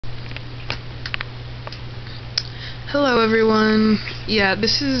Hello everyone. Yeah,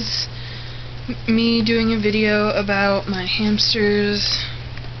 this is me doing a video about my hamsters,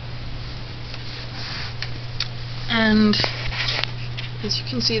 and as you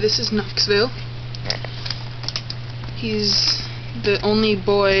can see, this is Knoxville. He's the only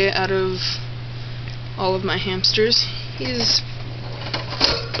boy out of all of my hamsters. He's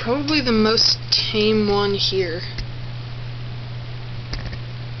probably the most tame one here.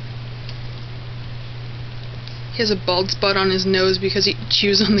 He has a bald spot on his nose because he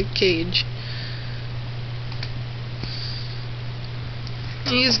chews on the cage.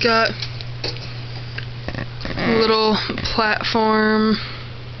 He's got a little platform.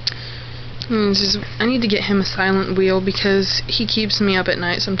 I need to get him a silent wheel because he keeps me up at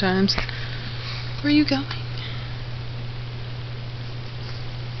night sometimes. Where are you going?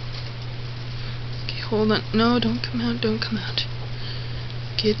 Okay, hold on. No, don't come out, don't come out.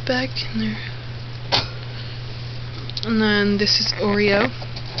 Get back in there. And then this is Oreo.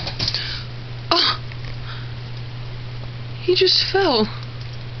 Oh! He just fell.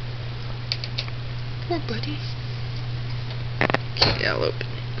 Poor buddy. Okay, I'll open it.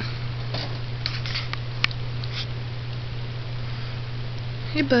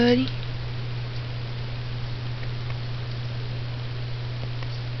 Hey, buddy.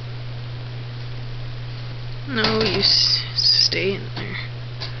 No, you stay in there.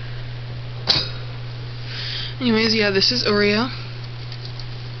 Anyways, yeah, this is Oreo.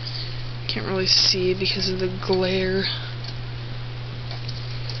 Can't really see because of the glare.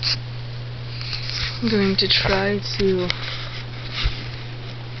 I'm going to try to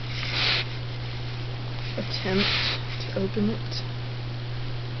attempt to open it.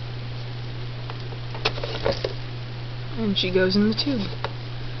 And she goes in the tube.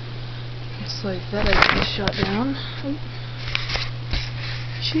 Just like that, I get shot down. Oh.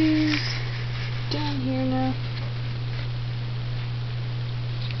 She's down here now.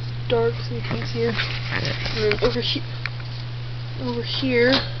 Dark so you can't see her. And then over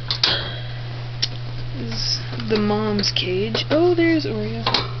here is the mom's cage. Oh, there's Oreo.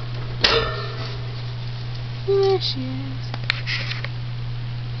 There she is.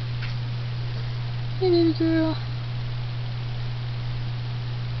 Hey, baby girl.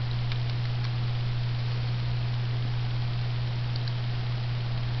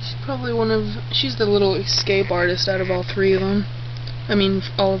 She's the little escape artist out of all three of them. I mean,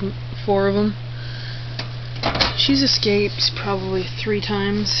 four of them. She's escaped probably 3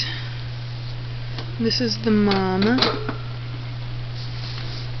 times. This is the mama.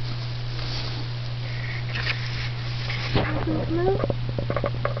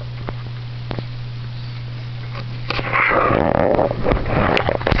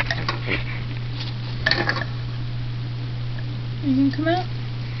 You can come out.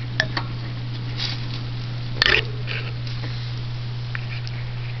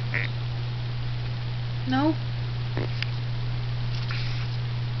 No?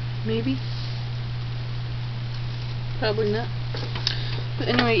 Maybe? Probably not. But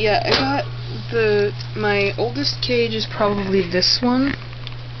anyway, yeah, I got my oldest cage is probably this one.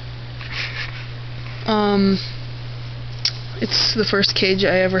 It's the first cage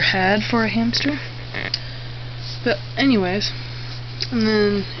I ever had for a hamster. But anyways, and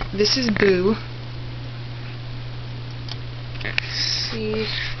then this is Boo. Let's see.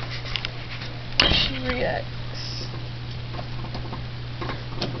 She reacts.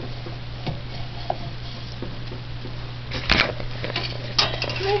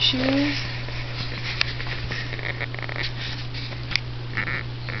 There she is.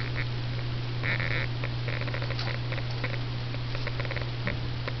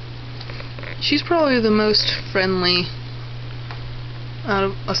 She's probably the most friendly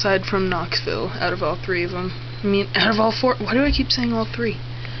aside from Knoxville, out of all 3 of them. I mean, out of all 4. Why do I keep saying all 3?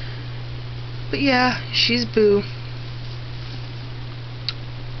 But yeah, she's Boo.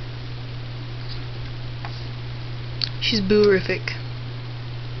 She's boo-rific.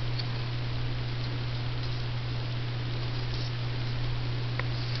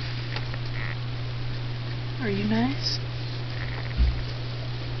 Are you nice?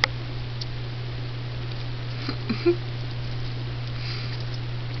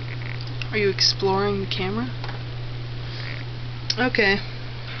 Are you exploring the camera? Okay.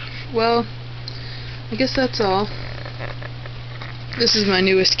 Well, I guess that's all. This is my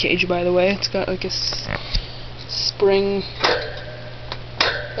newest cage, by the way. It's got like a spring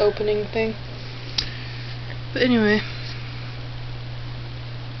opening thing. But anyway.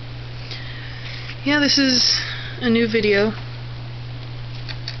 Yeah, this is a new video.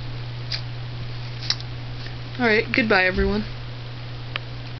 Alright, goodbye everyone.